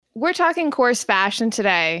We're talking course fashion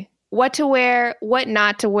today. What to wear, what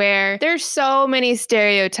not to wear. There's so many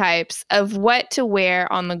stereotypes of what to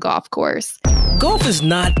wear on the golf course. Golf is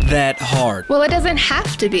not that hard. Well, it doesn't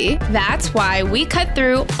have to be. That's why we cut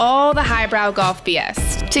through all the highbrow golf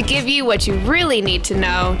BS to give you what you really need to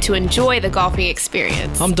know to enjoy the golfing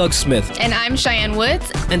experience. I'm Doug Smith. And I'm Cheyenne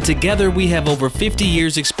Woods. And together we have over 50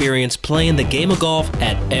 years experience playing the game of golf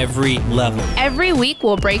at every level. Every week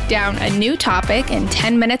we'll break down a new topic in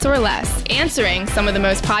 10 minutes or less, answering some of the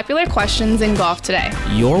most popular questions in golf today.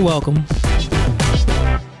 You're welcome.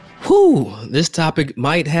 Whew, this topic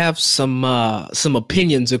might have some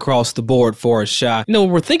opinions across the board for us, Shy. When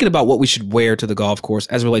we're thinking about what we should wear to the golf course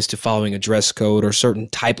as it relates to following a dress code or certain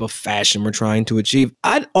type of fashion we're trying to achieve,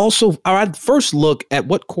 I'd first look at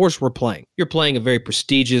what course we're playing. If you're playing a very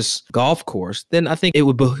prestigious golf course, then I think it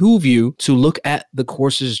would behoove you to look at the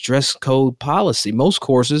course's dress code policy. Most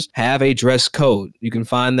courses have a dress code. You can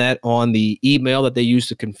find that on the email that they use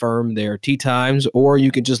to confirm their tee times, or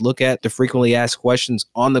you can just look at the frequently asked questions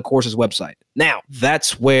on the course's website. Now,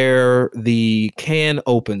 that's where the can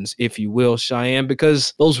opens, if you will, Cheyenne,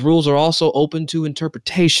 because those rules are also open to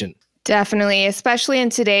interpretation. Definitely, especially in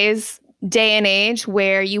today's day and age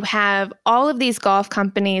where you have all of these golf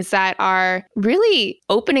companies that are really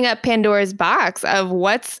opening up Pandora's box of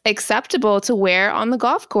what's acceptable to wear on the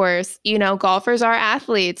golf course. Golfers are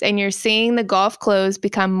athletes, and you're seeing the golf clothes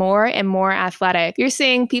become more and more athletic. You're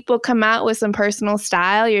seeing people come out with some personal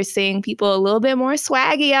style. You're seeing people a little bit more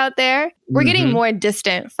swaggy out there. We're getting more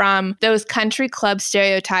distant from those country club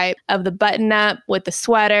stereotype of the button up with the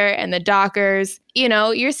sweater and the Dockers.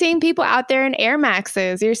 You're seeing people out there in Air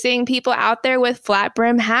Maxes. You're seeing people out there with flat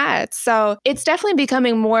brim hats. So it's definitely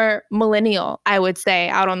becoming more millennial, I would say,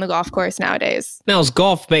 out on the golf course nowadays. Now, as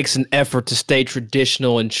golf makes an effort to stay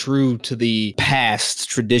traditional and true to the past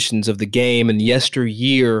traditions of the game and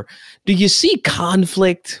yesteryear, do you see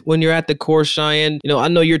conflict when you're at the course, Cheyenne? I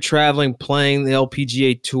know you're traveling, playing the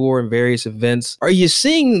LPGA Tour and various events. Are you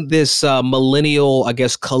seeing this millennial,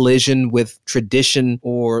 collision with tradition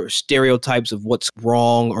or stereotypes of what's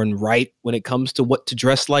wrong or right when it comes to what to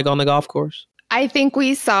dress like on the golf course? I think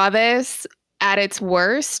we saw this at its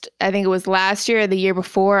worst. I think it was last year or the year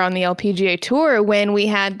before on the LPGA Tour when we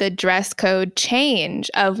had the dress code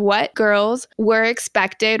change of what girls were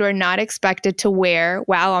expected or not expected to wear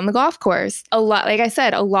while on the golf course. Like I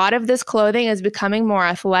said, a lot of this clothing is becoming more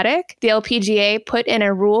athletic. The LPGA put in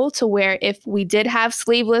a rule to where if we did have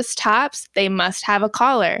sleeveless tops, they must have a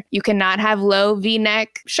collar. You cannot have low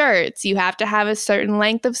V-neck shirts. You have to have a certain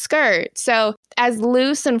length of skirt. So as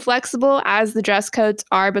loose and flexible as the dress codes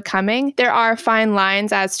are becoming, there are fine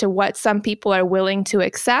lines as to what some people are willing to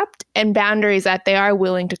accept and boundaries that they are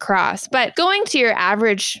willing to cross. But going to your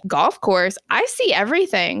average golf course, I see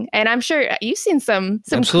everything. And I'm sure you've seen some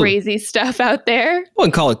crazy stuff out there. I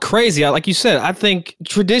wouldn't call it crazy. Like you said, I think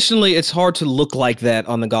traditionally it's hard to look like that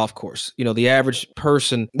on the golf course. The average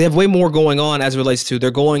person, they have way more going on as it relates to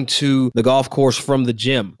they're going to the golf course from the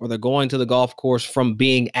gym or they're going to the golf course from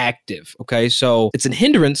being active. Okay. So it's a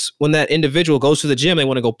hindrance when that individual goes to the gym, they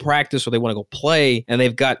want to go practice or they want to go play, and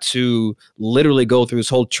they've got to literally go through this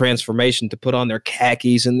whole transformation to put on their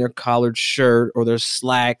khakis and their collared shirt or their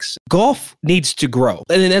slacks. Golf needs to grow.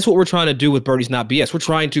 And that's what we're trying to do with Birdies Not BS. We're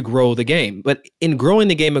trying to grow the game. But in growing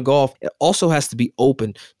the game of golf, it also has to be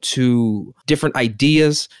open to different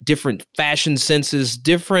ideas, different fashion senses,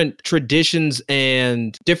 different traditions,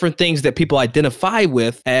 and different things that people identify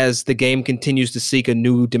with as the game continues to seek a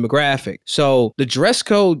new demographic. So the dress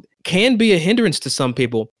code can be a hindrance to some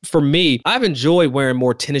people. For me, I've enjoyed wearing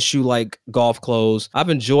more tennis shoe-like golf clothes.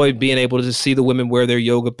 I've enjoyed being able to see the women wear their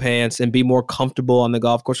yoga pants and be more comfortable on the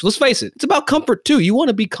golf course. Let's face it, it's about comfort too. You want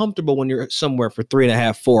to be comfortable when you're somewhere for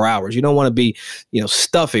 3.5, 4 hours. You don't want to be,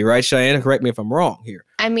 stuffy, right, Cheyenne? Correct me if I'm wrong here.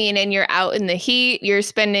 And you're out in the heat, you're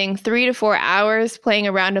spending 3 to 4 hours playing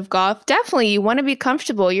a round of golf. Definitely, you want to be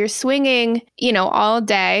comfortable. You're swinging, all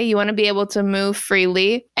day. You want to be able to move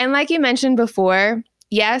freely. And like you mentioned before,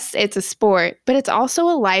 yes, it's a sport, but it's also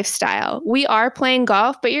a lifestyle. We are playing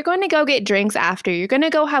golf, but you're going to go get drinks after. You're going to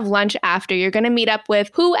go have lunch after. You're going to meet up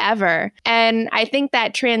with whoever. And I think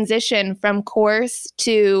that transition from course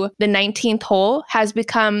to the 19th hole has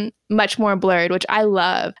become much more blurred, which I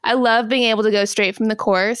love. I love being able to go straight from the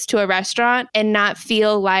course to a restaurant and not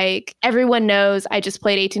feel like everyone knows I just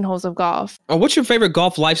played 18 holes of golf. What's your favorite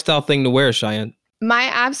golf lifestyle thing to wear, Cheyenne? My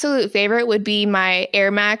absolute favorite would be my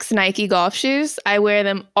Air Max Nike golf shoes. I wear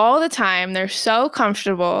them all the time. They're so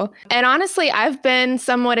comfortable. And honestly, I've been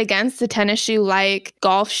somewhat against the tennis shoe-like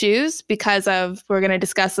golf shoes because of, we're going to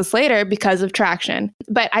discuss this later, because of traction.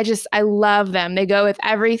 But I love them. They go with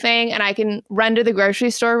everything, and I can run to the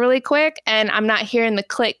grocery store really quick, and I'm not hearing the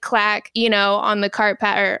click clack, on the cart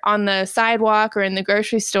pad or on the sidewalk or in the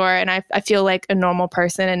grocery store. And I feel like a normal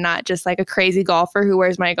person and not just like a crazy golfer who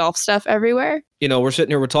wears my golf stuff everywhere. We're sitting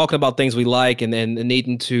here, we're talking about things we like and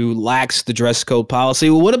needing to lax the dress code policy.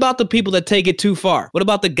 Well, what about the people that take it too far? What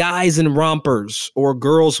about the guys in rompers or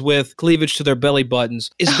girls with cleavage to their belly buttons?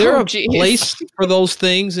 Is there a place for those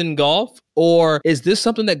things in golf? Or is this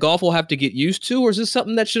something that golf will have to get used to? Or is this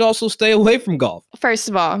something that should also stay away from golf? First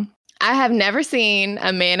of all, I have never seen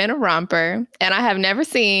a man in a romper, and I have never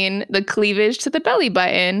seen the cleavage to the belly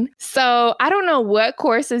button. So I don't know what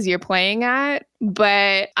courses you're playing at,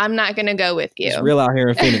 but I'm not going to go with you. It's real out here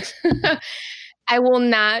in Phoenix. I will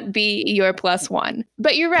not be your +1.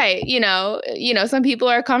 But you're right. Some people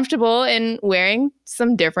are comfortable in wearing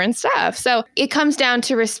some different stuff. So it comes down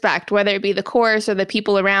to respect, whether it be the course or the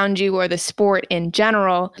people around you or the sport in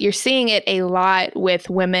general. You're seeing it a lot with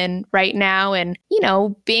women right now and,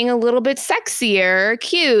 being a little bit sexier or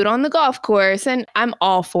cute on the golf course. And I'm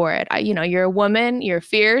all for it. You're a woman, you're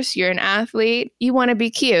fierce, you're an athlete, you want to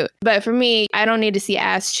be cute. But for me, I don't need to see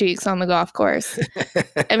ass cheeks on the golf course.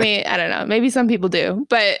 I mean, I don't know. Maybe some people do,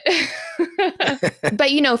 but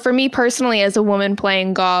for me personally, as a woman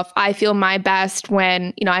playing golf, I feel my best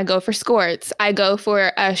when, I go for skirts. I go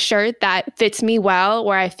for a shirt that fits me well,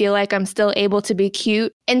 where I feel like I'm still able to be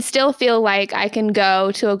cute and still feel like I can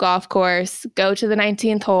go to a golf course, go to the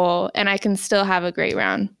 19th hole, and I can still have a great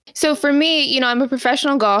round. So for me, I'm a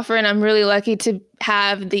professional golfer and I'm really lucky to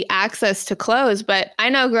have the access to clothes, but I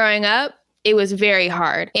know growing up, it was very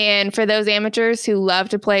hard. And for those amateurs who love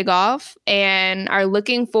to play golf and are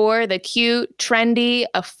looking for the cute, trendy,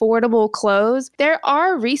 affordable clothes, there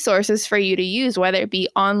are resources for you to use, whether it be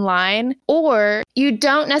online or you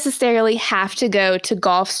don't necessarily have to go to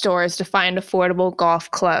golf stores to find affordable golf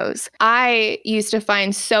clothes. I used to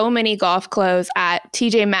find so many golf clothes at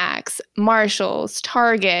TJ Maxx, Marshalls,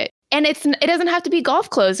 Target. And it doesn't have to be golf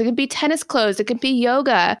clothes. It could be tennis clothes. It could be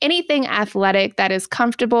yoga, anything athletic that is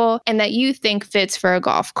comfortable and that you think fits for a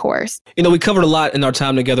golf course. We covered a lot in our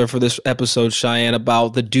time together for this episode, Cheyenne,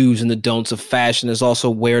 about the do's and the don'ts of fashion, as also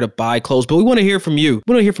where to buy clothes. But we want to hear from you.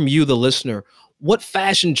 We want to hear from you, the listener. What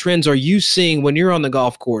fashion trends are you seeing when you're on the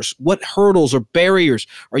golf course? What hurdles or barriers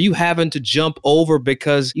are you having to jump over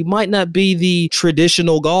because you might not be the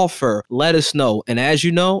traditional golfer? Let us know. And as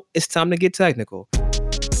you know, it's time to get technical.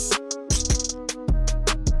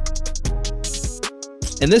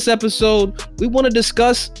 In this episode, we want to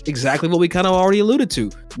discuss exactly what we kind of already alluded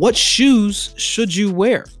to. What shoes should you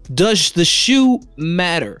wear? Does the shoe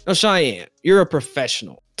matter? Now, Cheyenne, you're a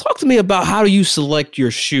professional. Talk to me about how do you select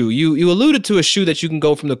your shoe? You alluded to a shoe that you can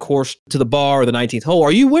go from the course to the bar or the 19th hole.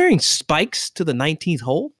 Are you wearing spikes to the 19th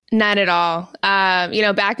hole? Not at all.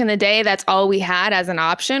 Back in the day, that's all we had as an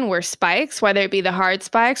option were spikes, whether it be the hard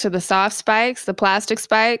spikes or the soft spikes, the plastic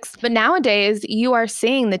spikes. But nowadays, you are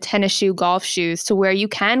seeing the tennis shoe golf shoes to where you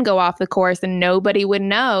can go off the course and nobody would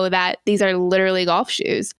know that these are literally golf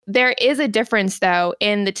shoes. There is a difference, though,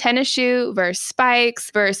 in the tennis shoe versus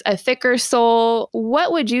spikes versus a thicker sole.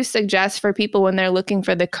 What would you suggest for people when they're looking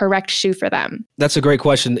for the correct shoe for them? That's a great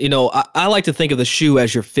question. I like to think of the shoe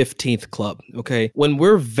as your 15th club, okay? When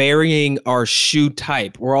we're varying our shoe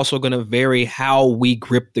type, we're also going to vary how we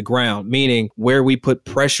grip the ground, meaning where we put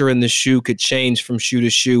pressure in the shoe could change from shoe to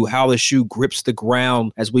shoe, how the shoe grips the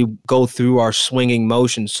ground as we go through our swinging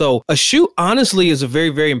motion. So a shoe, honestly, is a very,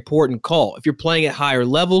 very important call. If you're playing at higher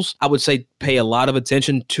levels, I would say pay a lot of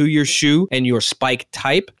attention to your shoe and your spike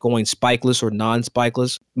type, going spikeless or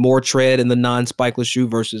non-spikeless, more tread in the non-spikeless shoe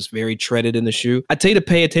versus very treaded in the shoe. I tell you to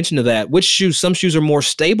pay attention to that. Which shoes, some shoes are more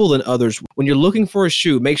stable than others. When you're looking for a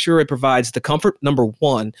shoe, make sure it provides the comfort, number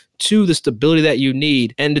one, two, the stability that you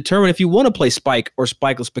need, and determine if you want to play spike or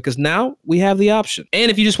spikeless, because now we have the option. And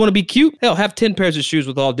if you just want to be cute, hell, have 10 pairs of shoes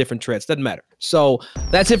with all different treads. Doesn't matter. So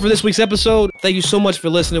that's it for this week's episode. Thank you so much for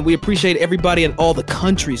listening. We appreciate everybody in all the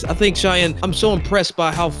countries. I think, Cheyenne, I'm so impressed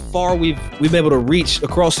by how far we've been able to reach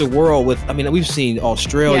across the world with, we've seen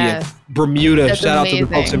Australia, Bermuda. That's Shout amazing. Out to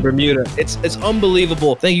the folks in Bermuda. It's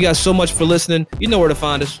unbelievable. Thank you guys so much for listening. You know where to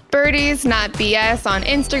find us. Birdies Not BS on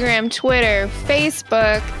Instagram, Twitter,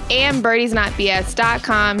 Facebook, and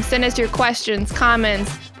birdiesnotbs.com. Send us your questions,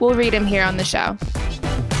 comments. We'll read them here on the show.